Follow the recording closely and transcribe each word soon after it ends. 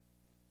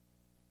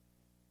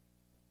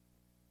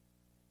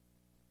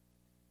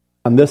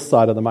on this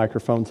side of the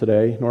microphone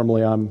today.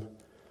 Normally I'm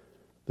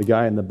the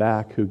guy in the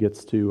back who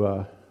gets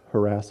to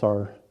harass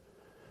our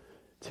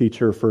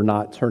teacher for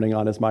not turning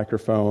on his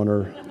microphone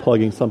or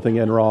plugging something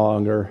in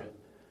wrong, or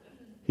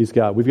we've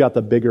got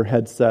the bigger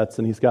headsets,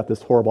 and he's got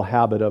this horrible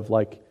habit of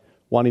like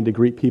wanting to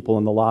greet people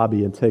in the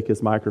lobby and take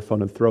his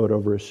microphone and throw it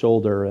over his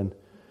shoulder. And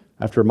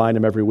I have to remind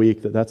him every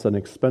week that that's an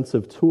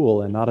expensive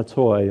tool and not a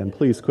toy, and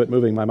please quit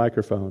moving my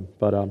microphone.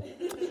 But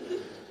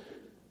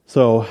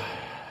so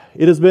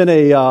it has been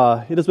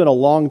a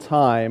long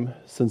time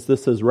since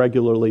this has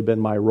regularly been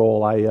my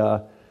role.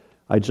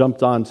 I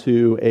jumped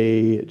onto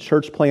a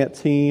church plant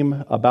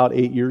team about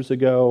 8 years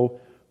ago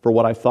for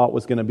what I thought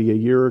was going to be a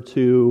year or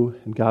two,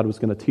 and God was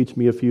going to teach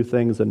me a few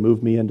things and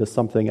move me into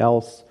something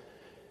else.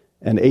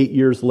 And 8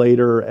 years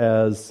later,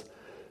 as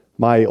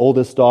my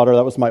oldest daughter,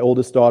 that was my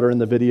oldest daughter in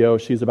the video,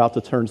 she's about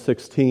to turn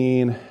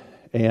 16.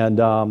 And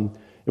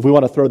if we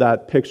want to throw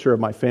that picture of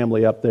my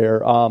family up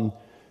there,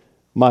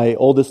 my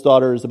oldest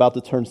daughter is about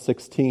to turn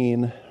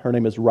 16. Her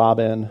name is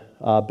Robin.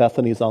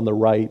 Bethany's on the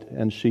right,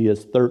 and she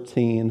is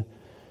 13.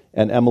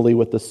 And Emily,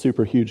 with the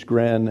super huge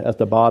grin at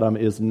the bottom,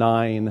 is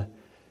 9.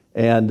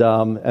 And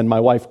my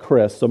wife,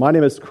 Chris. So my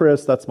name is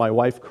Chris. That's my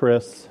wife,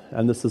 Chris,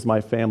 and this is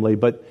my family.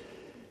 But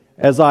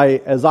as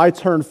I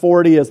turn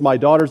 40, as my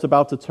daughter's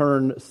about to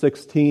turn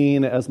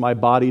 16, as my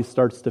body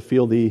starts to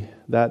feel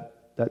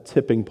that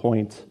tipping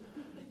point,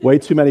 way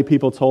too many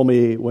people told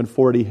me when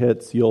 40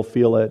 hits, you'll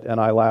feel it,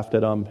 and I laughed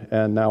at them,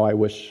 and now I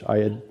wish I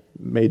had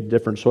made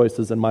different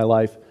choices in my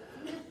life.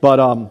 But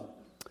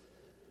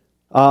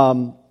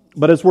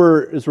as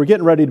we're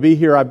getting ready to be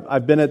here,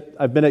 I've been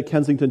at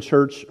Kensington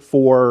Church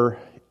for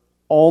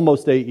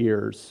almost 8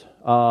 years.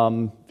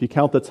 If you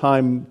count the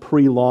time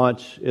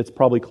pre-launch, it's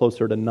probably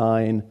closer to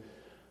 9.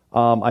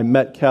 I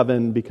met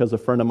Kevin because a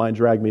friend of mine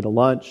dragged me to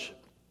lunch,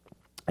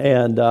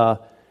 and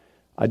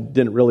I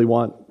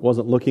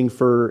wasn't looking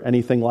for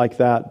anything like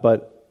that,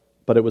 but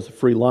it was a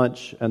free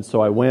lunch, and so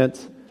I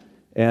went,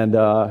 and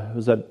it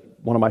was at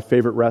one of my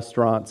favorite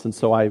restaurants, and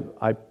so I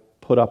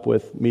put up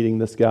with meeting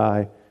this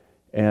guy,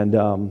 and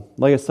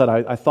like I said,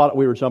 I thought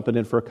we were jumping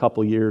in for a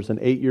couple years, and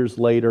 8 years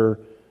later,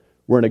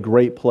 we're in a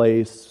great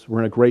place. We're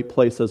in a great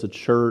place as a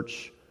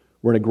church.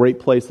 We're in a great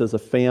place as a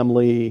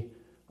family.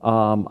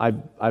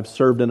 I've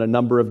served in a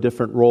number of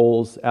different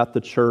roles at the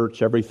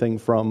church, everything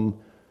from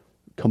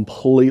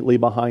completely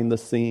behind the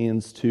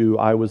scenes to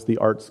I was the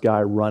arts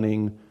guy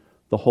running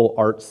the whole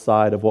arts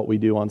side of what we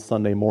do on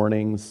Sunday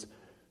mornings,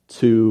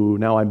 to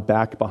now I'm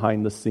back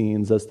behind the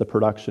scenes as the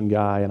production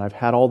guy, and I've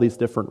had all these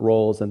different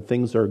roles, and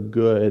things are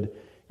good,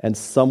 and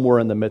somewhere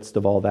in the midst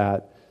of all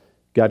that,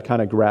 God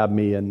kind of grabbed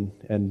me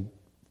and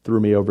threw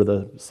me over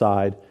the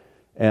side.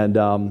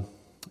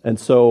 And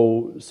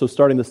so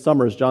starting this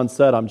summer, as John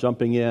said, I'm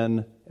jumping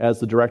in as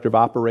the Director of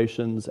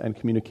Operations and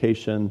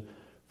Communication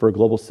for a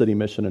Global City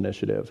Mission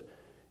Initiative.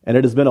 And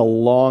it has been a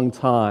long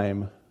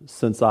time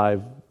since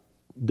I've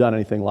done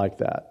anything like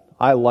that.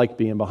 I like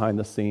being behind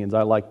the scenes.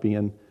 I like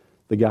being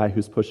the guy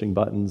who's pushing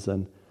buttons.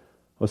 And I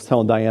was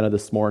telling Diana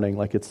this morning,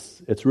 like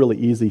it's really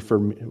easy for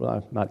me,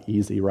 well, not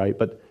easy, right?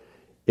 But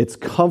it's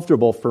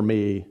comfortable for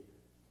me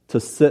to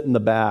sit in the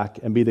back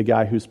and be the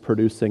guy who's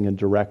producing and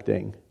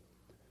directing,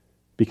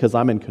 because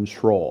I'm in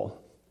control.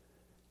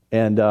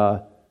 And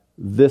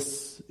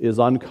this is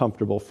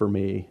uncomfortable for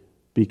me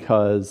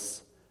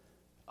because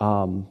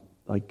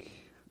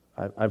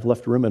I've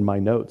left room in my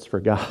notes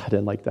for God,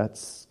 and that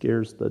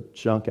scares the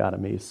junk out of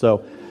me.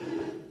 So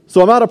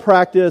I'm out of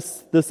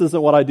practice. This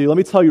isn't what I do. Let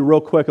me tell you real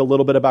quick a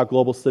little bit about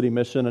Global City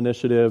Mission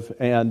Initiative.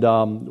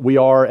 And we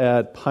are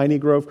at Piney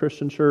Grove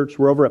Christian Church.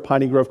 We're over at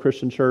Piney Grove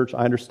Christian Church.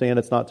 I understand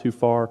it's not too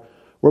far.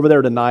 We're over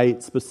there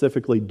tonight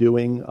specifically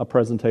doing a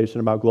presentation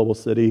about Global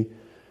City.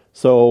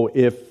 So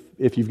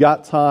if you've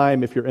got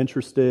time, if you're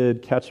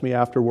interested, catch me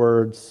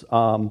afterwards.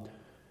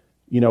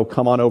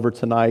 Come on over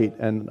tonight,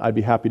 and I'd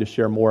be happy to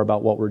share more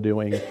about what we're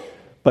doing.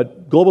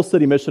 But Global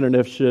City Mission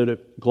Initiative,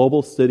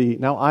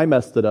 now I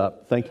messed it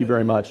up. Thank you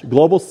very much.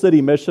 Global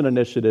City Mission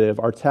Initiative,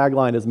 our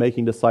tagline is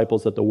making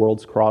disciples at the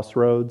world's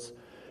crossroads,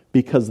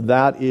 because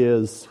that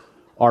is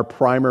our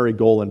primary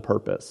goal and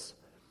purpose.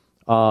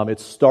 It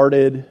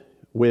started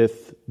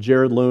with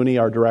Jared Looney,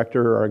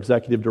 our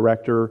executive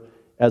director,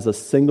 as a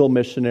single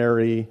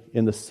missionary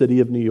in the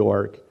city of New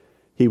York.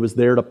 He was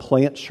there to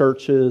plant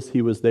churches.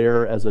 He was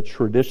there as a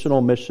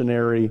traditional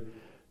missionary,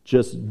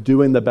 just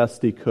doing the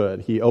best he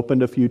could. He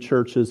opened a few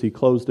churches. He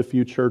closed a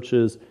few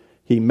churches.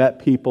 He met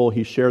people.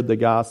 He shared the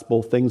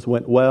gospel. Things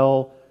went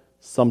well.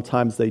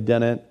 Sometimes they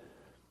didn't.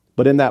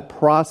 But in that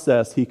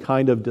process, he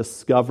kind of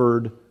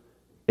discovered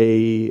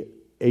a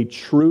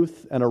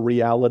truth and a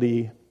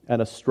reality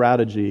and a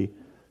strategy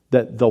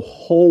that the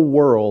whole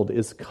world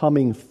is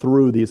coming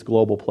through these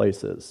global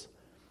places.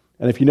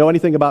 And if you know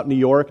anything about New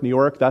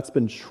York, that's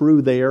been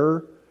true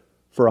there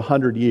for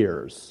 100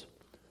 years.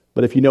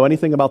 But if you know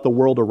anything about the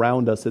world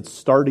around us, it's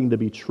starting to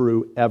be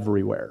true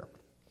everywhere.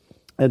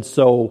 And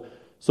so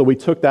we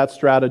took that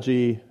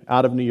strategy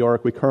out of New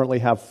York. We currently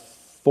have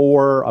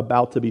 4,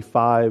 about to be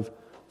 5,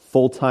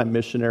 full-time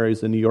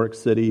missionaries in New York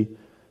City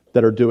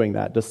that are doing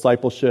that: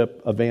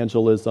 discipleship,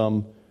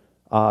 evangelism,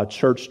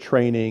 church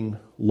training,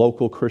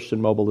 local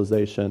Christian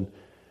mobilization.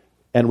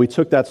 And we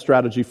took that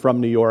strategy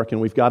from New York,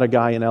 and we've got a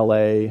guy in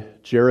LA.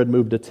 Jared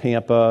moved to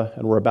Tampa,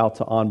 and we're about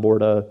to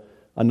onboard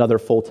another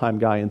full-time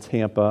guy in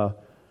Tampa.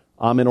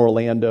 I'm in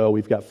Orlando.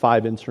 We've got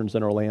 5 interns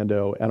in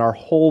Orlando. And our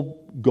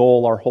whole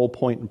goal, our whole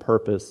point and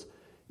purpose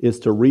is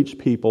to reach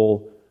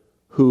people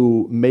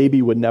who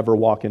maybe would never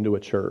walk into a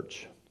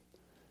church,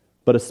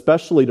 but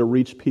especially to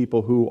reach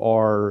people who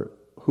are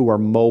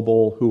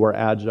mobile, who are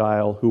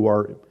agile, who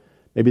are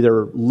maybe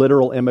they're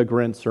literal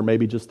immigrants, or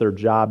maybe just their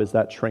job is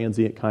that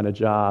transient kind of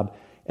job,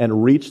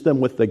 and reach them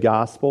with the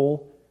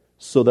gospel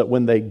so that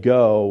when they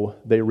go,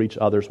 they reach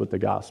others with the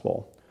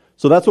gospel.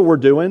 So that's what we're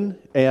doing,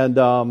 and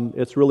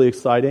it's really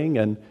exciting.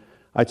 And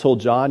I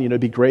told John, it'd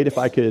be great if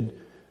I could,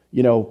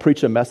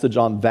 preach a message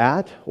on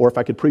that, or if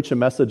I could preach a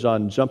message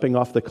on jumping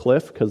off the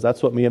cliff, because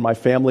that's what me and my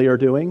family are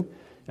doing.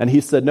 And he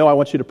said, no, I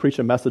want you to preach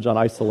a message on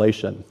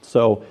isolation.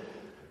 So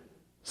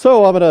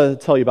I'm going to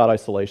tell you about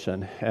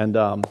isolation. And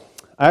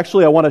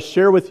actually, I want to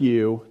share with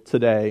you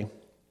today,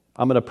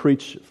 I'm going to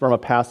preach from a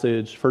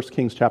passage, 1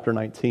 Kings chapter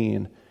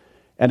 19.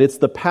 And it's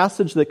the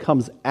passage that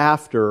comes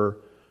after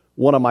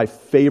one of my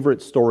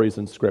favorite stories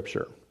in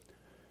Scripture.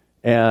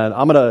 And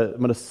I'm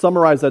going to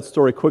summarize that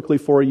story quickly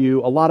for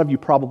you. A lot of you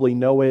probably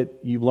know it.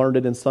 You've learned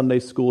it in Sunday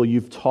school.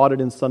 You've taught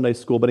it in Sunday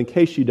school. But in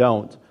case you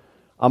don't,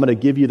 I'm going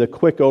to give you the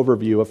quick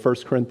overview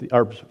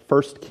of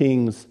 1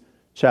 Kings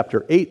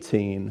chapter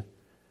 18,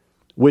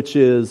 which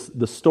is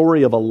the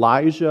story of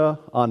Elijah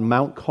on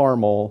Mount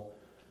Carmel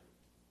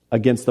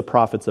against the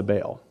prophets of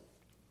Baal.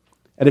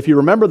 And if you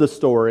remember the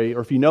story,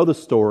 or if you know the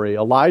story,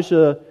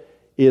 Elijah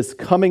is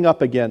coming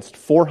up against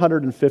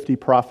 450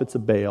 prophets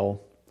of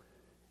Baal,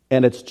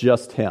 and it's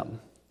just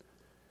him.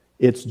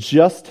 It's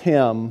just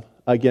him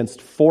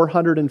against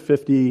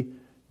 450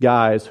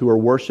 guys who are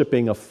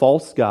worshiping a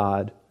false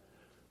god,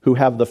 who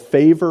have the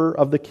favor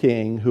of the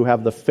king, who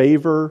have the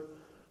favor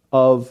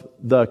of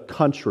the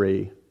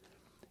country,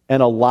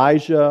 and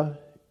Elijah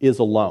is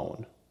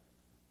alone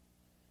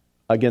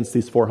against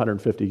these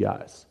 450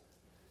 guys.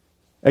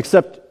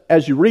 Except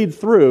as you read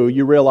through,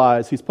 you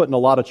realize he's putting a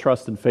lot of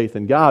trust and faith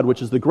in God,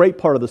 which is the great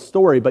part of the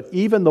story. But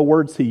even the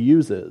words he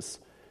uses,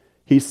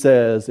 he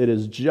says, it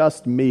is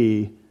just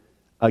me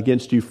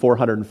against you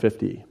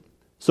 450.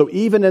 So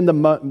even in the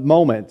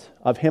moment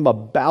of him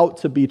about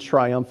to be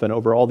triumphant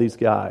over all these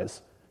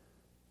guys,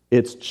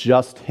 it's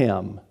just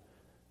him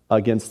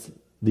against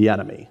the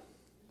enemy.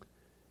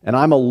 And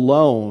I'm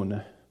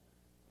alone,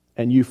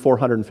 and you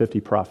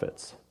 450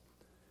 prophets.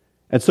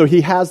 And so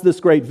he has this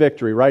great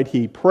victory, right?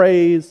 He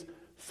prays,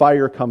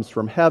 fire comes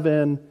from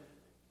heaven.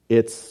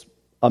 It's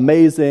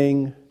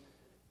amazing.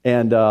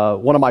 And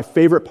one of my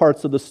favorite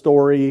parts of the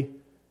story,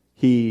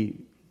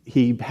 he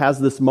has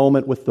this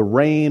moment with the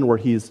rain where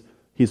he's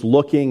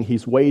looking,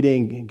 he's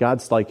waiting.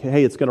 God's like,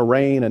 hey, it's going to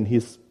rain. And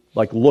he's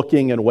like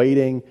looking and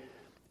waiting.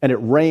 And it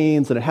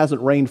rains, and it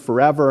hasn't rained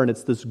forever. And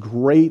it's this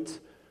great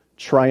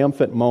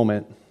triumphant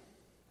moment.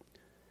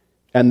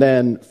 And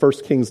then 1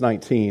 Kings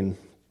 19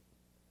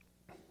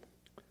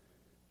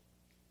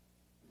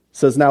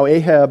 says, now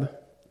Ahab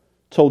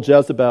told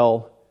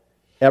Jezebel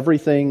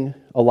everything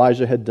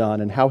Elijah had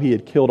done and how he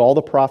had killed all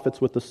the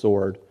prophets with the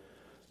sword.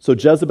 So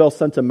Jezebel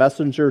sent a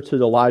messenger to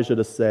Elijah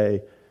to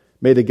say,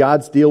 may the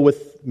gods deal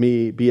with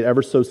me, be it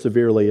ever so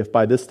severely, if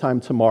by this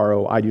time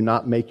tomorrow I do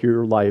not make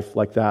your life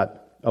like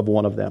that of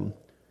one of them.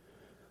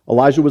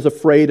 Elijah was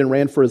afraid and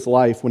ran for his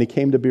life. When he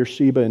came to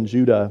Beersheba in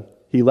Judah,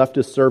 he left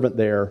his servant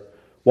there,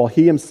 while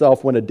he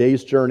himself went a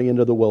day's journey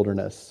into the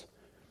wilderness.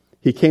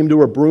 He came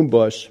to a broom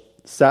bush,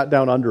 sat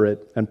down under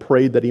it, and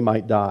prayed that he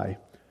might die.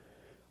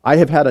 I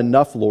have had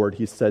enough, Lord,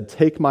 he said.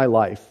 Take my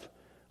life.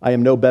 I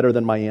am no better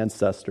than my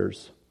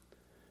ancestors.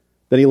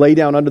 Then he lay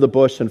down under the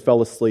bush and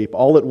fell asleep.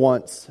 All at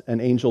once,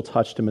 an angel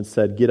touched him and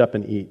said, get up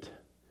and eat.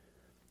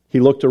 He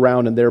looked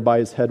around, and there by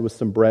his head was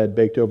some bread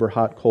baked over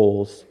hot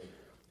coals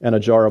and a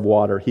jar of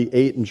water. He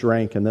ate and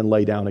drank and then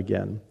lay down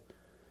again.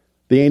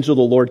 The angel of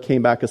the Lord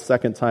came back a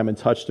second time and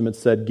touched him and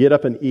said, get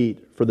up and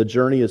eat, for the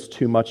journey is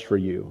too much for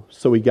you.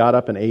 So he got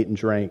up and ate and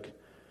drank.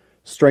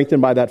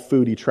 Strengthened by that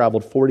food, he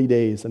traveled 40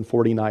 days and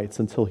 40 nights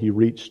until he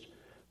reached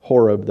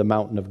Horeb, the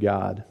mountain of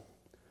God.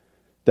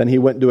 Then he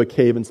went into a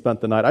cave and spent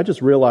the night. I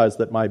just realized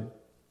that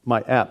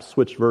my app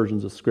switched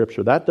versions of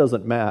Scripture. That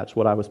doesn't match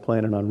what I was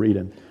planning on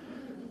reading.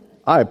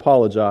 I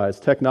apologize.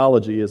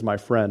 Technology is my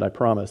friend, I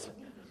promise.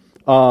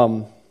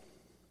 I'm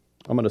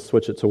going to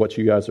switch it to what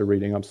you guys are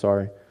reading. I'm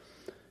sorry.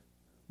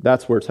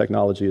 That's where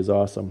technology is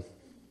awesome.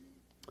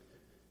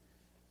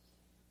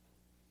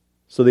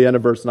 So the end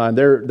of verse 9,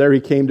 there he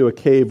came to a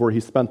cave where he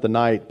spent the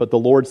night, but the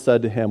Lord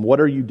said to him, what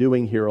are you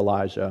doing here,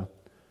 Elijah?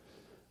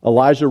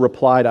 Elijah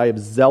replied, I have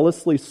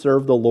zealously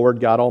served the Lord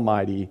God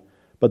Almighty,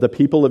 but the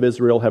people of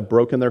Israel have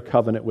broken their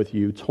covenant with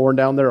you, torn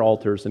down their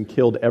altars, and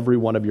killed every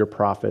one of your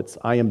prophets.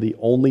 I am the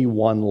only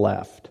one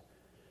left,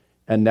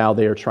 and now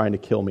they are trying to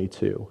kill me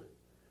too.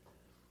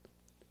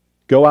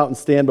 Go out and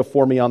stand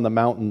before me on the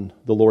mountain,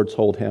 the Lord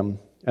told him.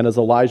 And as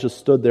Elijah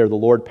stood there, the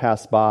Lord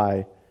passed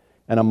by,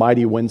 and a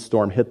mighty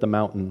windstorm hit the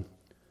mountain.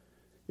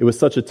 It was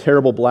such a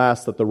terrible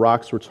blast that the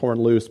rocks were torn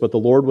loose, but the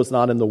Lord was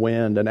not in the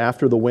wind, and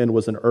after the wind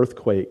was an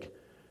earthquake,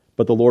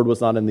 but the Lord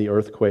was not in the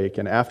earthquake.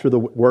 And after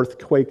the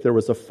earthquake there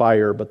was a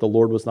fire, but the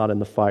Lord was not in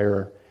the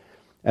fire.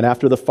 And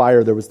after the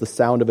fire there was the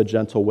sound of a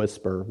gentle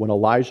whisper. When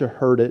Elijah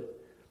heard it,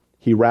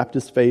 he wrapped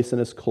his face in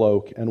his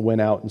cloak and went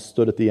out and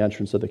stood at the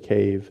entrance of the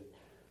cave.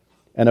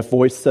 And a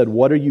voice said,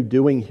 "What are you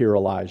doing here,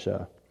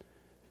 Elijah?"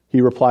 He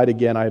replied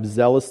again, "I have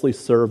zealously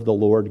served the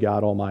Lord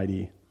God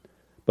Almighty.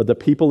 But the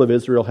people of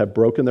Israel have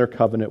broken their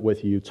covenant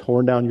with you,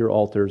 torn down your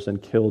altars,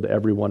 and killed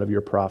every one of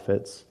your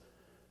prophets.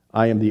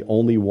 I am the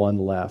only one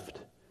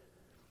left,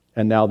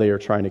 and now they are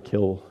trying to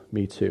kill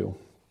me too."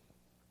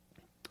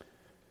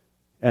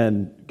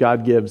 And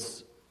God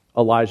gives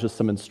Elijah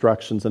some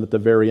instructions, and at the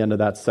very end of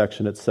that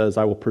section it says,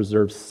 "I will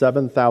preserve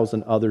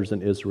 7,000 others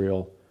in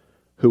Israel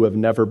who have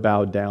never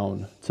bowed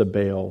down to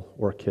Baal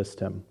or kissed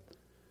him."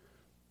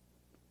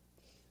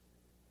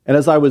 And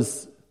as I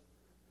was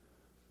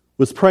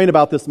praying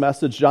about this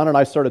message, John and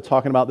I started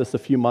talking about this a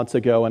few months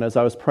ago, and as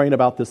I was praying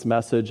about this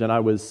message and I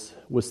was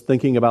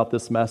thinking about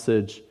this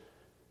message,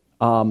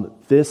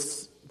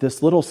 this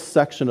little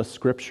section of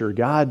Scripture,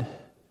 God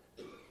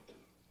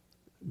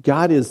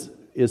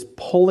is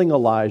pulling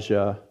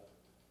Elijah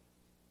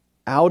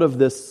out of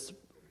this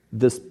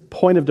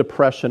point of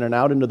depression and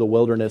out into the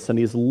wilderness, and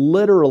he's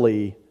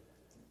literally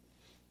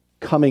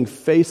coming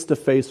face to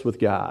face with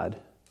God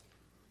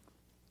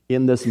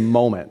in this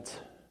moment,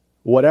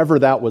 whatever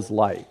that was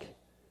like.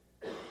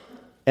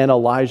 And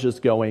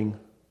Elijah's going,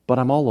 "But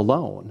I'm all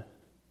alone."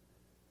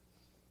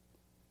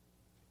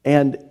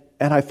 And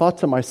I thought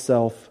to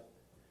myself,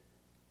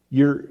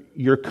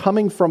 you're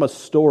coming from a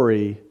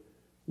story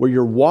where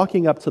you're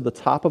walking up to the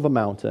top of a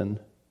mountain.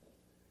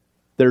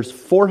 There's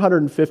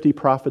 450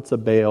 prophets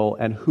of Baal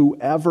and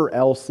whoever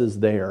else is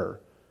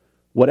there,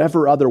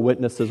 whatever other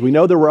witnesses. We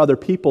know there were other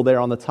people there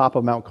on the top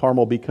of Mount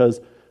Carmel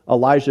because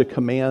Elijah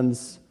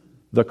commands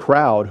the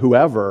crowd,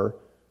 whoever,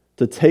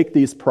 to take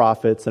these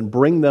prophets and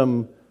bring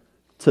them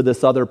to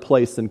this other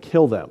place and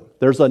kill them.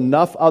 There's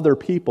enough other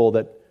people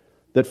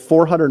that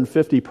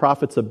 450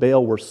 prophets of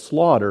Baal were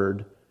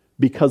slaughtered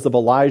because of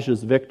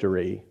Elijah's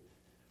victory.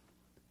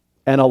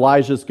 And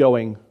Elijah's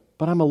going,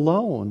 "But I'm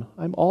alone.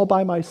 I'm all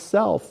by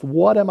myself.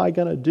 What am I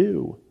going to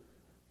do?"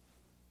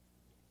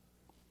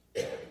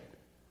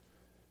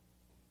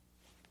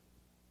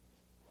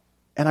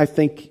 And I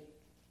think,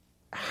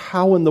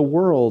 how in the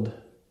world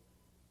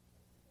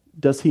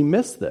does he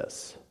miss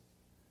this?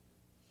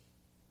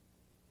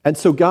 And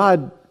so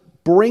God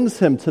brings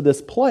him to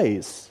this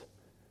place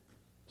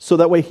so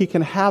that way he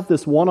can have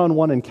this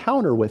one-on-one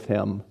encounter with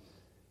him.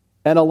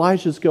 And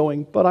Elijah's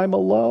going, "But I'm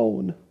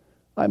alone.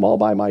 I'm all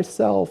by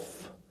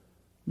myself.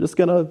 I'm just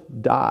going to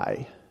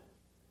die."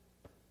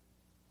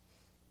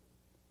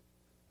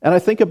 And I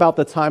think about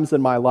the times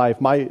in my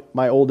life. My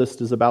oldest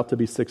is about to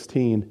be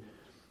 16,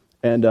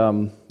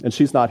 and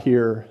she's not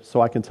here, so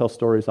I can tell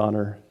stories on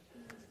her.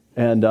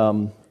 And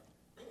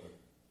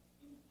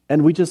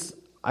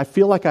I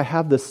feel like I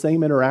have the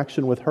same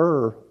interaction with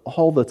her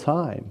all the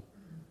time.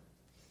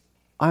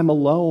 I'm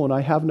alone.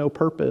 I have no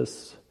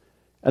purpose.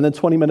 And then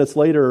 20 minutes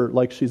later,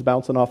 like, she's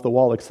bouncing off the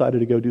wall, excited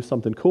to go do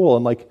something cool.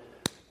 And like,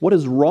 what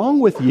is wrong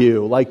with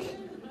you? Like,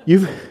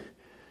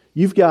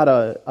 you've got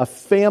a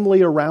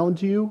family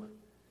around you.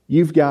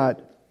 You've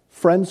got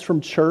friends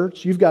from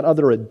church. You've got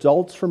other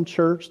adults from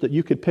church that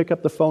you could pick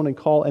up the phone and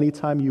call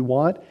anytime you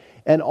want.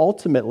 And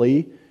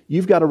ultimately,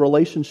 you've got a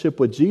relationship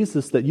with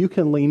Jesus that you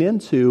can lean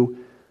into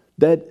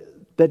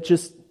that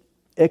just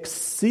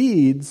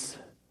exceeds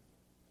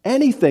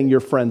anything your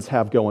friends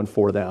have going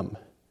for them.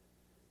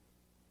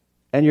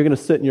 And you're going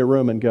to sit in your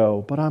room and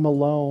go, "But I'm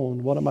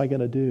alone. What am I going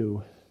to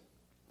do?"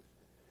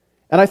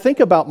 And I think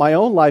about my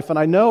own life, and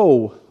I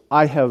know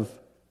I have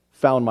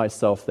found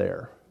myself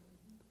there.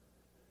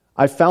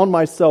 I found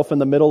myself in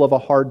the middle of a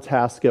hard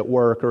task at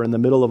work or in the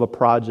middle of a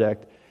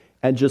project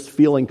and just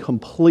feeling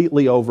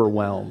completely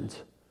overwhelmed.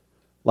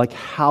 Like,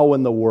 how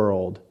in the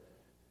world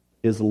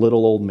is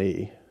little old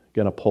me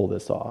going to pull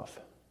this off?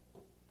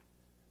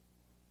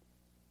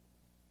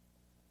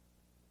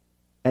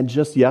 And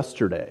just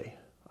yesterday,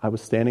 I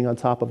was standing on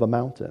top of a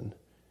mountain,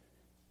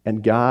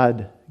 and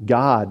God,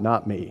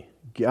 not me,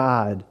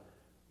 God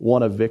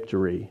won a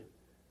victory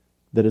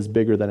that is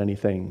bigger than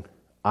anything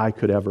I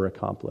could ever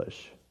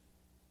accomplish.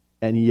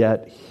 And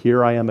yet,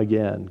 here I am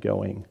again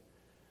going.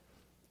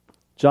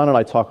 John and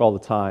I talk all the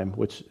time,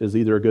 which is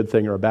either a good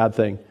thing or a bad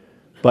thing,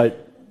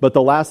 but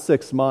the last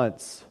 6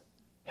 months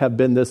have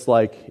been this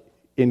like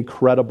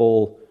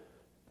incredible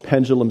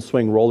pendulum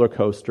swing roller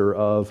coaster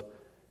of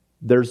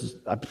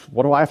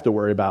what do I have to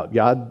worry about?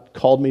 God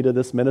called me to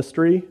this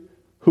ministry.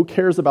 Who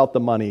cares about the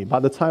money?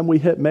 By the time we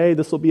hit May,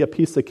 this will be a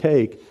piece of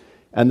cake.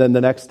 And then the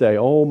next day,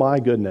 oh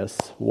my goodness,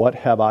 what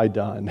have I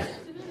done?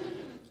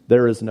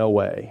 There is no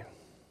way.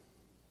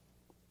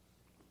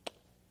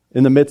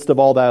 In the midst of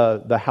all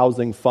the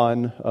housing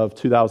fun of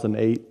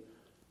 2008,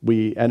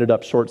 we ended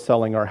up short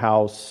selling our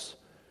house.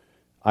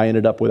 I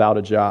ended up without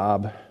a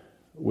job.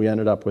 We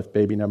ended up with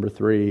baby number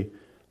 3.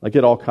 Like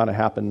it all kind of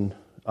happened.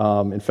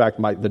 In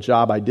fact, the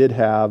job I did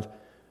have,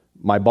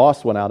 my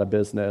boss went out of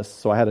business,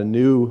 so I had a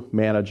new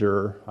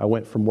manager. I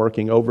went from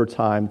working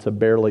overtime to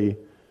barely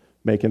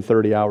making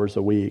 30 hours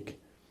a week.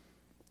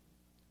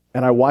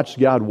 And I watched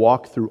God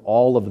walk through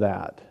all of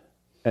that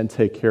and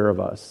take care of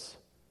us.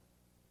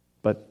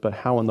 But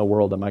how in the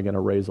world am I going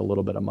to raise a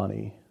little bit of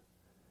money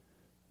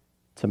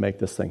to make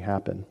this thing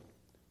happen?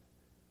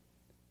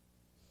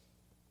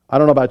 I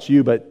don't know about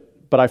you, but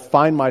I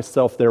find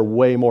myself there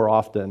way more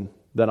often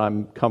than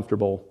I'm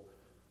comfortable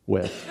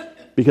with,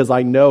 because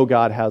I know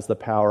God has the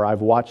power.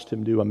 I've watched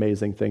him do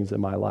amazing things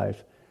in my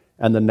life,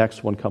 and the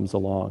next one comes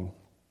along.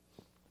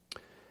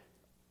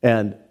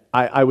 And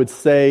I would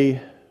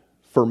say,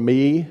 for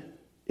me,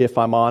 if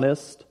I'm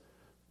honest,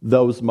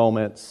 those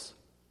moments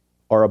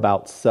are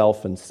about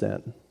self and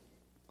sin.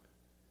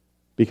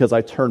 Because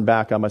I turn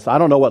back on myself. I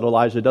don't know what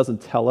Elijah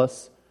doesn't tell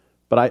us,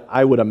 but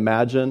I would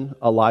imagine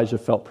Elijah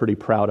felt pretty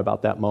proud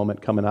about that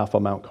moment coming off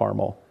of Mount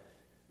Carmel.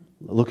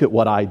 Look at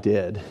what I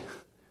did.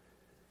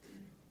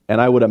 And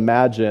I would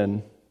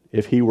imagine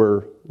if he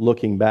were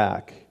looking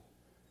back,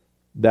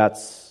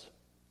 that's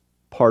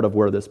part of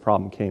where this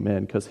problem came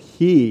in, because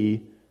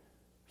he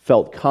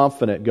felt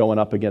confident going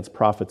up against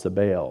prophets of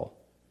Baal.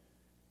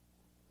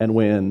 And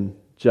when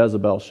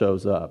Jezebel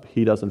shows up,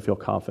 he doesn't feel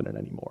confident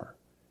anymore.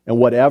 And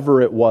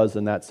whatever it was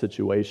in that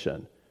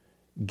situation,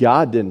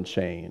 God didn't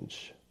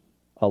change.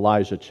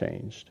 Elijah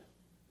changed.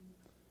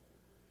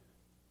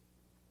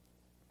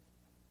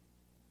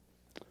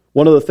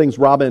 One of the things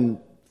Robin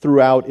threw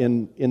out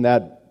in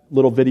that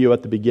little video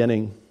at the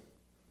beginning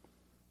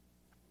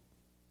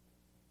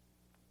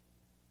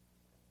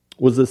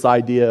was this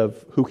idea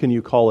of who can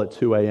you call at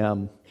 2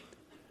 a.m.?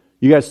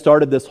 You guys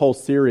started this whole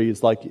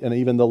series, and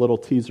even the little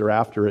teaser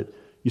after it,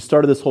 you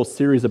started this whole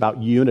series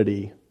about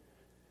unity.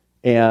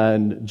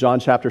 And John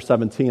chapter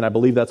 17, I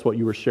believe that's what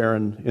you were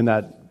sharing in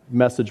that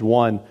message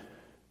 1.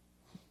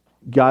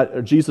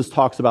 Jesus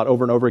talks about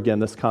over and over again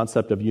this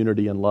concept of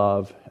unity and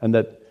love, and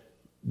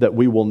that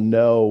we will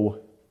know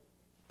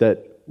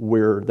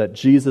that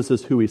Jesus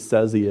is who he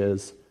says he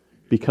is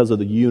because of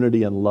the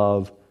unity and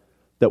love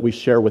that we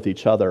share with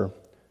each other.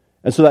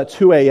 And so that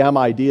 2 a.m.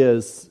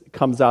 idea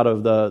comes out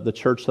of the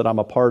church that I'm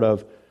a part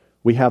of.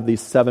 We have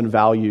these 7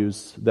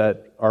 values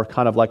that are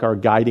kind of like our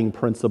guiding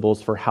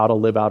principles for how to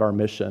live out our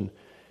mission.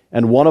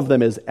 And one of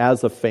them is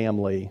as a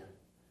family.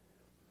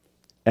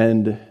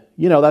 And,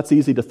 that's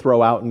easy to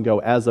throw out and go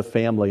as a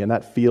family, and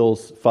that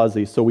feels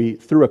fuzzy. So we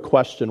threw a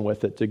question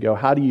with it to go,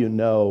 how do you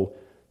know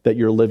that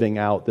you're living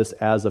out this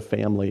as a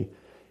family?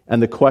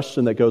 And the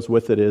question that goes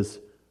with it is,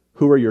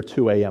 who are your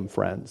 2 a.m.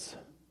 friends?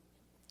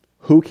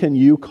 Who can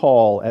you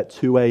call at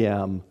 2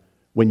 a.m.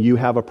 when you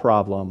have a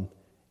problem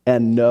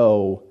and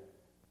know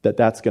that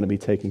that's going to be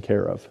taken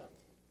care of?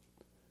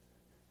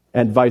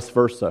 And vice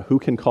versa, who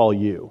can call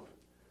you?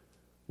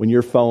 When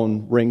your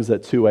phone rings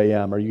at 2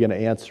 a.m., are you going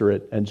to answer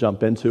it and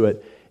jump into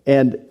it?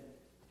 And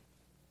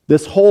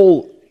this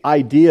whole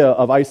idea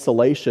of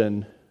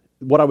isolation,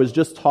 what I was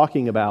just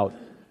talking about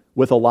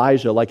with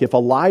Elijah, like if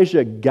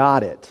Elijah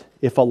got it,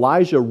 if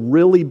Elijah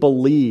really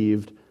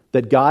believed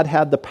that God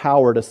had the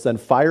power to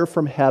send fire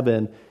from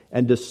heaven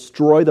and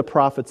destroy the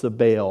prophets of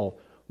Baal,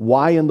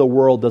 why in the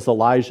world does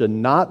Elijah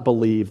not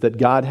believe that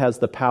God has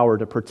the power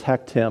to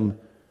protect him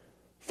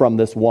from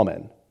this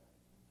woman?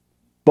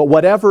 But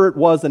whatever it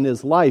was in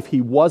his life,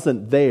 he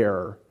wasn't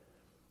there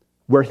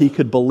where he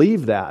could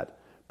believe that.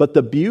 But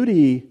the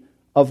beauty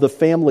of the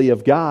family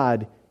of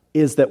God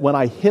is that when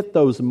I hit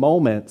those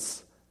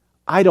moments,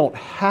 I don't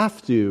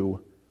have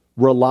to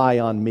rely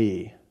on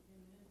me.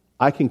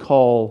 I can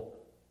call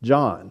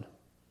John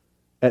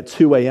at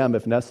 2 a.m.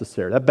 if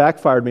necessary. That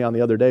backfired me on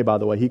the other day, by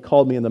the way. He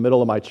called me in the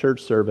middle of my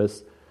church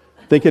service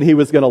thinking he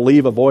was going to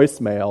leave a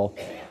voicemail.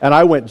 And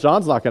I went,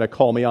 John's not going to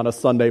call me on a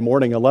Sunday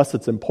morning unless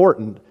it's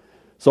important.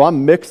 So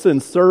I'm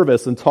mixing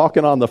service and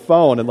talking on the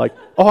phone and I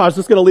was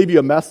just going to leave you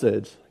a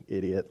message.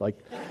 Idiot.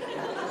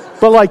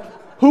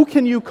 But who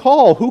can you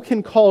call? Who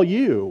can call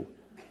you?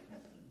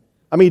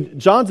 I mean,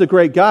 John's a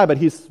great guy, but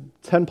he's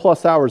 10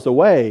 plus hours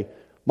away.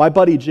 My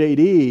buddy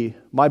JD,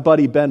 my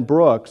buddy Ben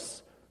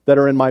Brooks, that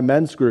are in my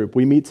men's group,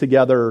 we meet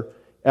together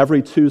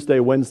every Tuesday,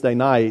 Wednesday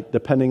night,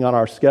 depending on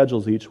our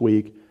schedules each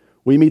week.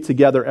 We meet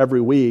together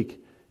every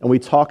week, and we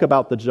talk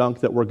about the junk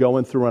that we're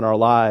going through in our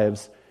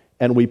lives,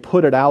 and we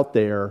put it out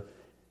there.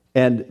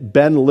 And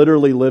Ben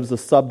literally lives a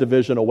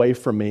subdivision away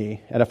from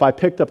me. And if I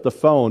picked up the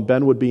phone,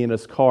 Ben would be in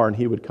his car, and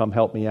he would come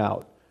help me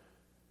out.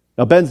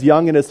 Now, Ben's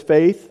young in his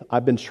faith.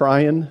 I've been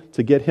trying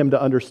to get him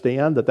to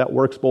understand that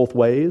works both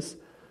ways,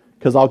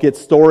 because I'll get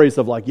stories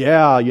of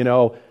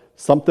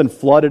something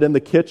flooded in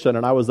the kitchen,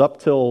 and I was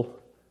up till,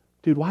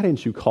 dude, why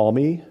didn't you call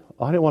me?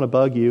 Oh, I didn't want to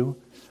bug you.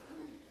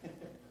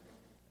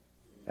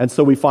 And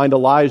so we find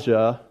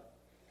Elijah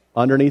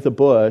underneath a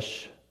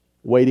bush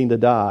waiting to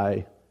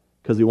die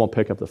because he won't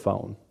pick up the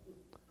phone.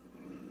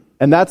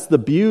 And that's the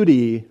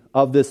beauty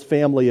of this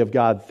family of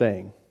God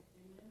thing,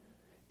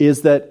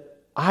 is that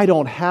I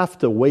don't have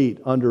to wait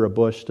under a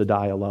bush to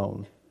die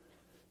alone,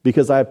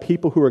 because I have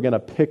people who are going to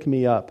pick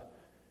me up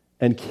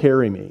and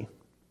carry me.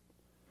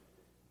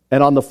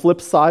 And on the flip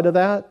side of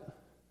that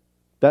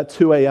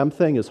 2 a.m.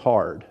 thing is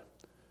hard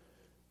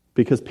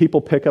because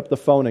people pick up the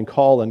phone and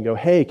call and go,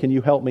 hey, can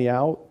you help me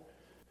out?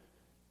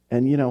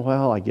 And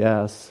well, I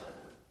guess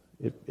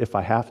if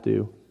I have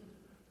to.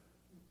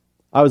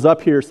 I was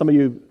up here, some of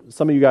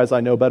you guys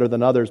I know better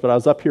than others, but I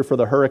was up here for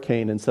the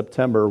hurricane in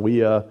September. We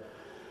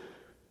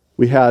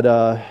had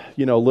a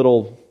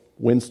little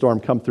windstorm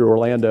come through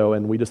Orlando,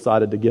 and we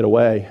decided to get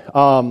away.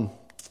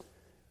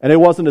 And it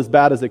wasn't as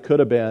bad as it could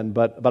have been,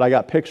 but I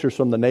got pictures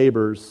from the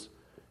neighbors,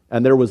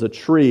 and there was a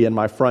tree in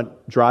my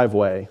front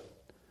driveway.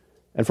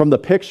 And from the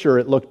picture,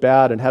 it looked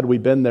bad, and had we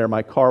been there,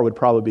 my car would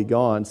probably be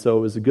gone. So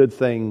it was a good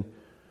thing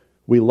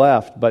we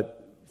left.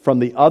 But from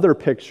the other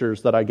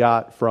pictures that I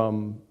got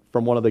from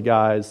one of the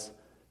guys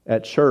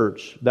at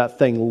church, that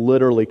thing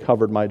literally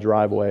covered my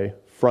driveway,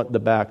 front to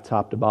back,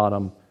 top to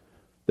bottom.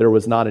 There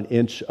was not an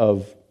inch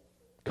of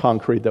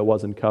concrete that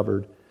wasn't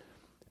covered.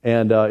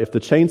 And if the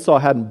chainsaw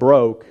hadn't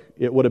broke,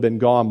 it would have been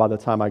gone by the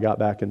time I got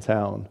back in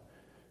town.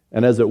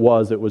 And as it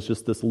was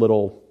just this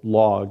little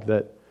log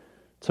that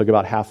took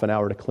about half an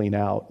hour to clean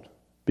out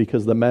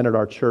because the men at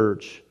our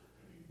church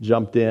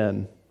jumped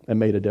in and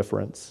made a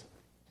difference.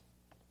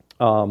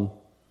 I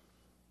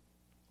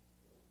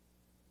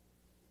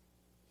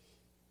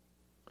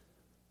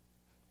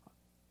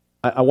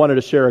wanted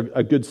to share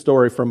a good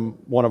story from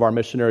one of our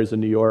missionaries in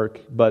New York,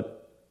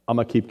 but I'm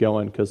going to keep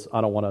going because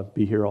I don't want to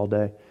be here all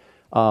day.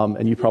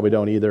 And you probably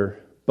don't either.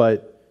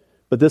 But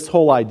this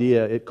whole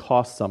idea, it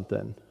costs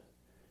something.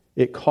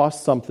 It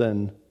costs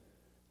something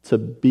to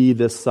be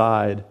this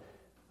side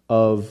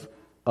of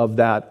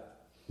that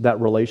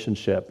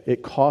relationship.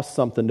 It costs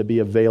something to be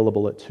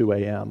available at 2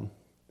 a.m.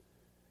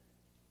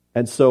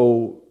 And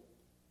so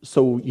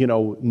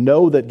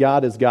know that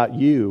God has got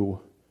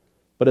you,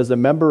 but as a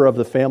member of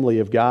the family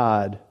of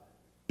God,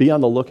 be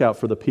on the lookout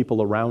for the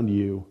people around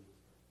you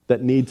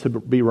that need to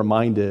be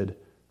reminded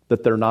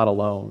that they're not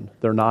alone.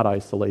 They're not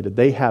isolated.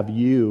 They have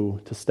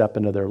you to step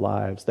into their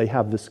lives. They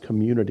have this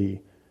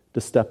community to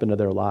step into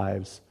their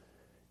lives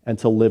and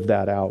to live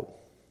that out.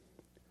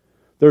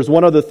 There's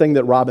one other thing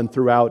that Robin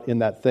threw out in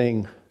that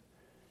thing,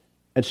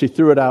 and she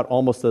threw it out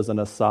almost as an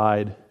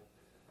aside,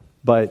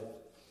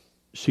 but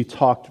she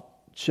talked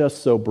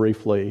just so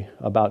briefly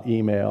about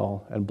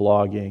email and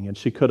blogging, and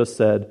she could have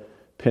said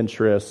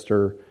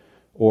Pinterest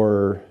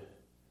or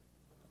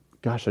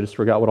gosh, I just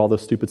forgot what all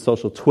those stupid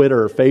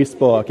Twitter,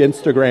 Facebook,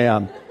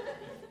 Instagram.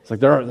 It's like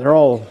they're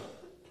all.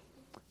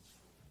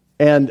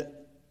 And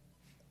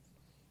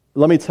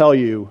let me tell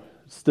you,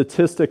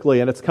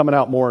 statistically, and it's coming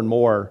out more and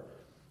more,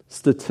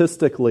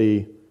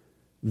 statistically,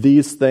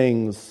 these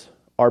things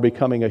are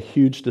becoming a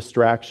huge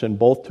distraction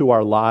both to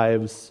our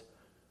lives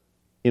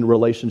in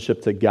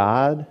relationship to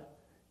God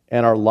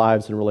and our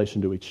lives in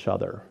relation to each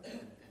other.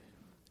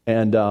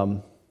 And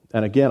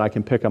again, I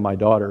can pick on my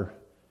daughter.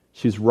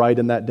 She's right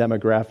in that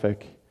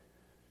demographic.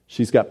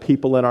 She's got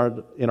people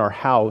in our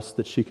house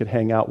that she could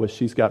hang out with.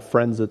 She's got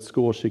friends at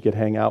school she could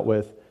hang out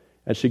with.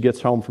 And she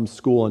gets home from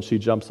school and she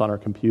jumps on her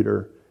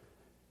computer.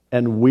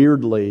 And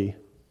weirdly,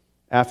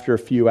 after a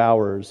few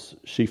hours,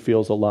 she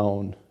feels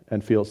alone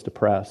and feels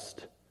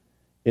depressed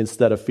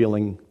instead of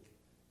feeling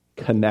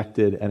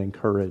connected and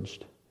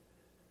encouraged.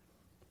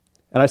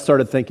 And I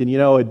started thinking,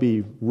 it'd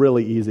be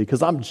really easy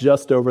because I'm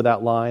just over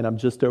that line. I'm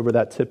just over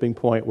that tipping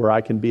point where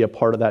I can be a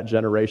part of that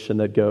generation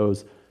that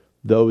goes,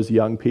 those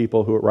young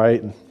people who are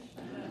right.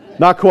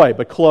 Not quite,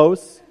 but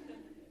close.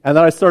 And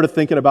then I started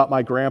thinking about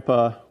my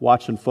grandpa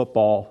watching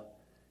football,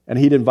 and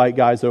he'd invite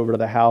guys over to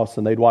the house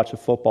and they'd watch a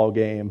football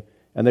game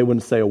and they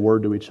wouldn't say a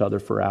word to each other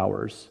for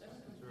hours.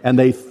 And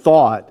they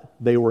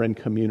thought they were in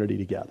community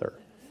together.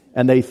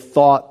 And they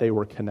thought they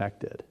were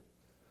connected.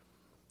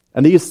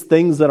 And these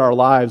things in our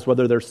lives,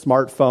 whether they're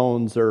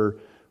smartphones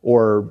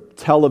or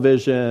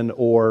television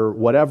or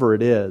whatever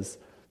it is,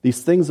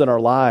 these things in our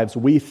lives,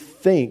 we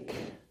think,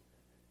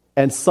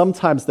 and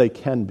sometimes they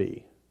can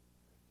be,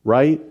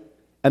 right?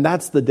 And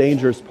that's the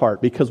dangerous part,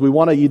 because we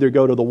want to either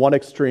go to the one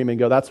extreme and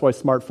go, that's why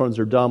smartphones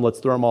are dumb, let's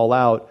throw them all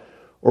out,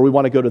 or we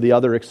want to go to the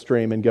other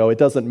extreme and go, it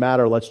doesn't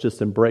matter, let's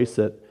just embrace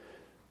it.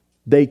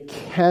 They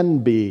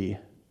can be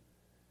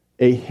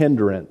a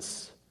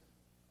hindrance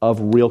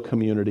of real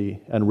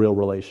community and real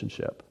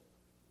relationship.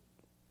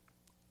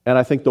 And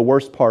I think the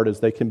worst part is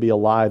they can be a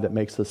lie that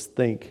makes us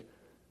think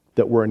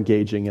that we're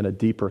engaging in a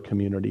deeper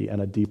community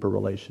and a deeper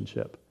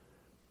relationship.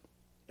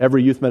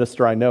 Every youth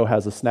minister I know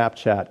has a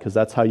Snapchat because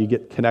that's how you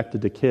get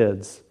connected to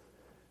kids.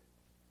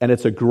 And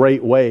it's a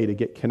great way to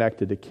get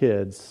connected to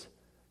kids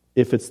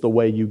if it's the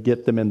way you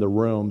get them in the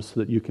room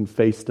so that you can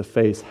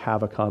face-to-face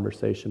have a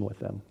conversation with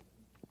them.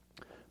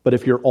 But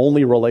if your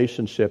only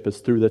relationship is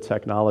through the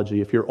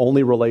technology, if your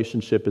only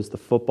relationship is the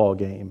football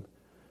game,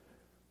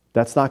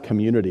 that's not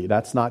community,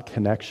 that's not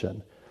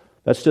connection.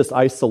 That's just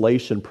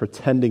isolation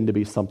pretending to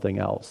be something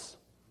else.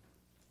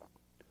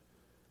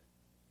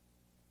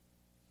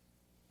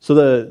 So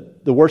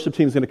the worship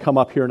team is going to come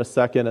up here in a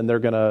second, and they're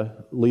going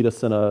to lead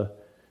us in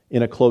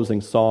a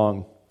closing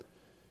song.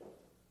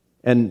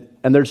 And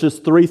there's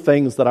just three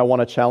things that I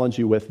want to challenge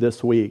you with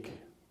this week.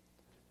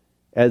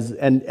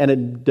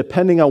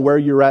 Depending on where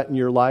you're at in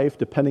your life,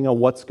 depending on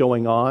what's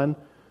going on,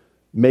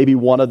 maybe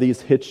one of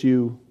these hits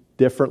you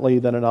differently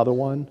than another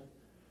one.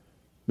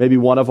 Maybe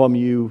one of them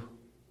you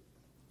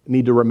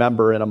need to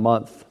remember in a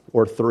month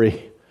or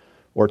 3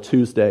 or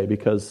Tuesday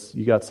because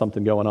you got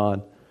something going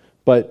on.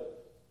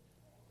 But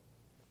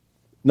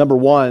number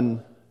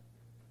one,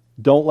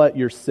 don't let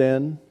your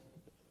sin,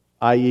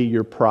 i.e.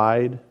 your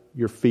pride,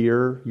 your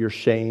fear, your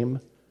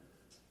shame,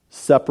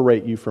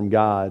 separate you from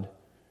God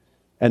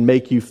and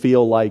make you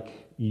feel like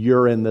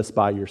you're in this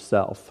by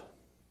yourself.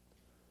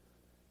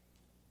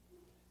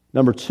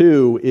 Number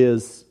two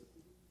is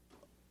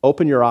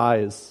open your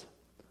eyes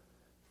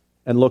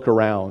and look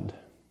around.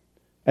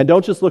 And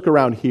don't just look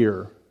around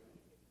here.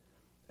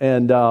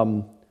 And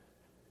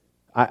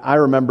I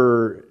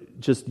remember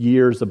just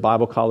years of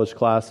Bible college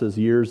classes,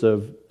 years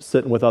of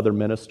sitting with other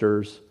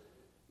ministers.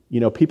 You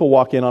know, people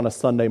walk in on a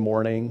Sunday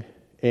morning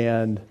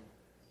and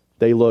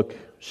they look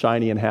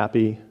shiny and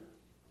happy.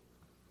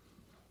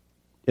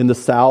 In the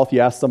South,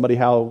 you ask somebody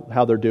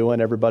how they're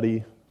doing,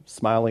 everybody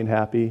smiling,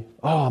 happy.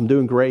 Oh, I'm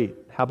doing great.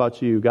 How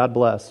about you? God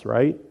bless,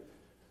 right?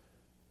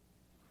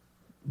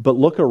 But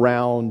look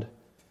around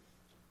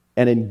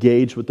and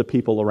engage with the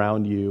people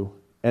around you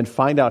and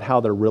find out how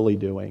they're really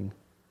doing.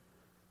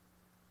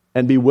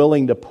 And be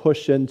willing to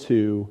push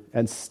into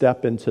and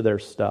step into their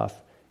stuff,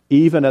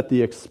 even at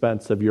the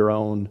expense of your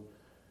own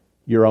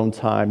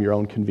time, your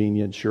own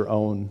convenience, your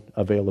own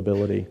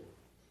availability.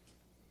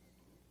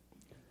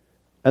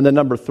 And then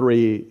number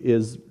three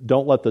is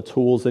don't let the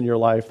tools in your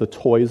life, the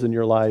toys in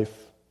your life,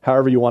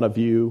 however you want to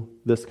view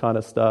this kind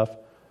of stuff,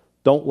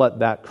 don't let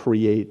that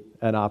create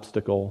an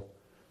obstacle.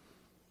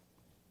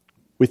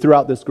 We threw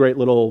out this great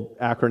little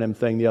acronym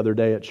thing the other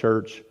day at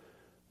church,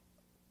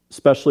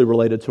 especially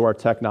related to our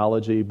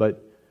technology,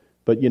 but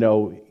you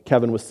know,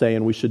 Kevin was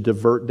saying we should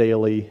divert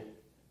daily,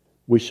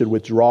 we should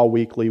withdraw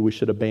weekly, we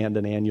should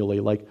abandon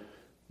annually. Like,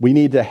 we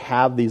need to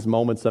have these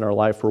moments in our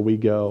life where we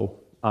go,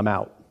 I'm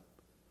out.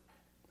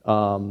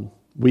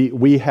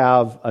 We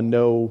have a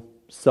no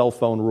cell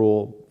phone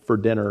rule for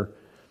dinner,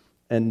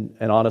 and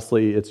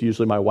honestly, it's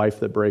usually my wife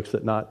that breaks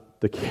it, not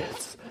the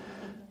kids.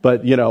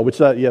 But, you know,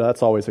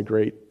 that's always a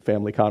great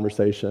family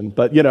conversation.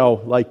 But, you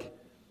know, like,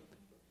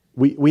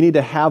 we need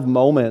to have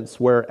moments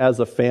where, as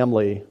a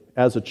family,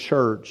 as a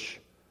church,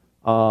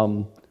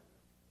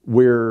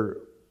 we're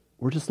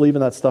just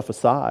leaving that stuff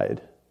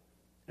aside,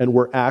 and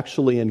we're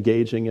actually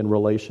engaging in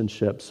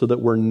relationships so that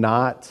we're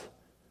not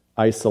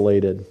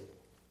isolated,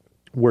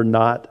 we're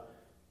not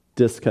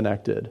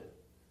disconnected,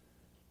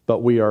 but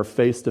we are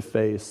face to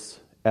face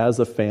as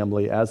a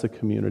family, as a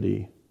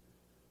community,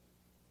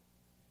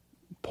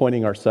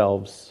 pointing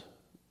ourselves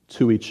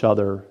to each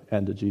other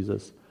and to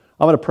Jesus.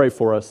 I'm going to pray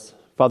for us.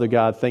 Father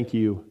God, thank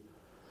you.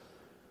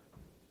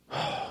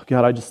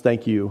 God, I just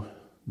thank you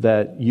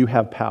that you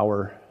have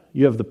power.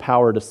 You have the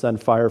power to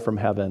send fire from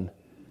heaven.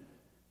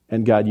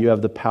 And God, you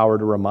have the power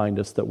to remind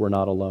us that we're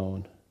not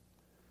alone.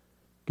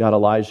 God,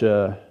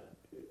 Elijah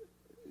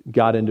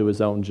got into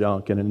his own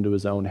junk and into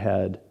his own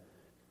head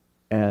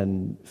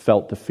and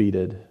felt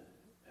defeated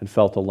and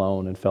felt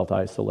alone and felt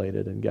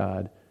isolated. And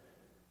God,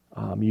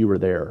 you were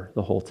there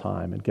the whole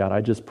time. And God,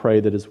 I just pray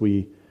that as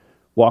we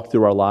walk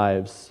through our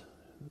lives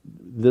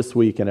this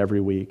week and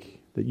every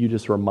week, that you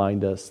just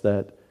remind us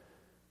that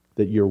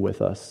you're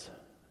with us.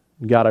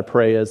 God, I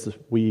pray as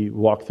we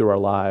walk through our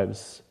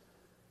lives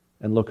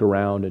and look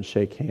around and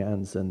shake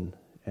hands and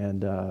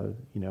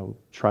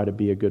try to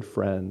be a good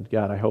friend.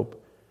 God, I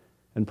hope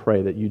and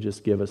pray that you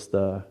just give us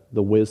the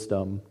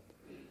wisdom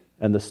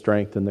and the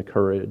strength and the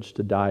courage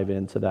to dive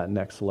into that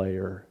next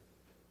layer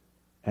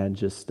and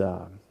just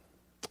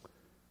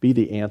be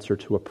the answer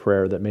to a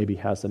prayer that maybe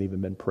hasn't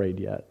even been prayed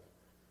yet,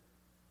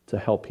 to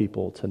help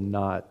people to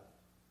not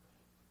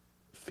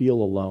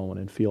feel alone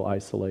and feel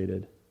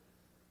isolated.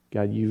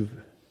 God, you've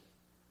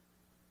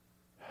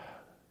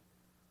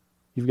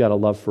got a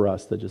love for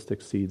us that just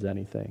exceeds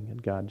anything.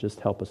 And God, just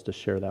help us to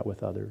share that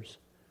with others.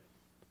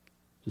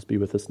 Just be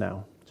with us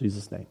now. In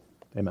Jesus' name,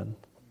 amen.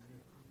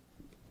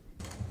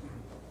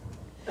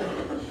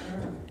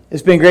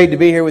 It's been great to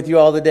be here with you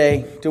all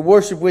today, to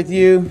worship with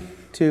you,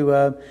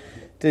 to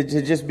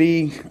just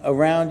be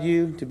around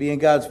you, to be in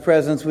God's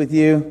presence with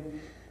you.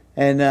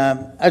 And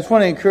I just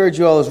want to encourage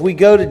you all as we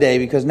go today,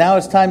 because now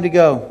it's time to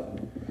go.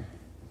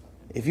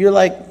 If you're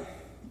like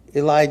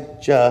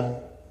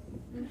Elijah,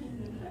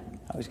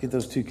 I always get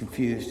those two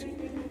confused.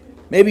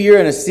 Maybe you're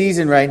in a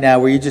season right now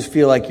where you just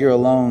feel like you're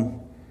alone.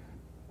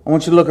 I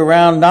want you to look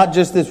around, not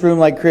just this room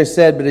like Chris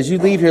said, but as you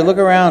leave here, look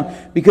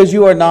around, because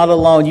you are not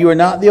alone. You are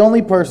not the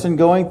only person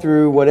going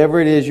through whatever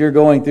it is you're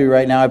going through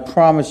right now. I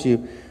promise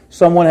you.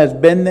 Someone has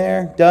been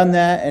there, done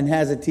that, and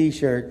has a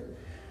t-shirt.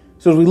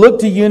 So as we look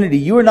to unity,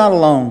 you are not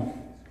alone.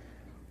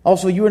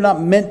 Also, you are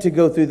not meant to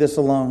go through this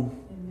alone.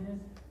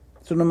 Amen.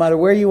 So no matter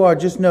where you are,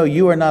 just know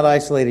you are not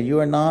isolated. You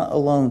are not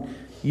alone.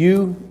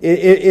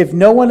 If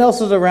no one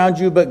else is around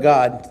you but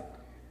God,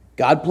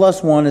 God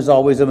plus one is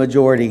always a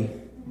majority.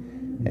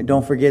 And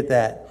don't forget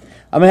that.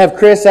 I'm going to have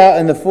Chris out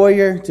in the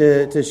foyer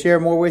to share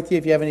more with you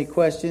if you have any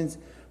questions.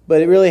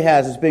 But it really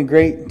has. It's been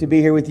great to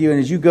be here with you. And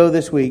as you go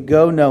this week,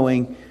 go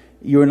knowing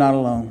you are not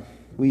alone.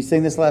 Will you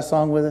sing this last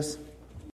song with us?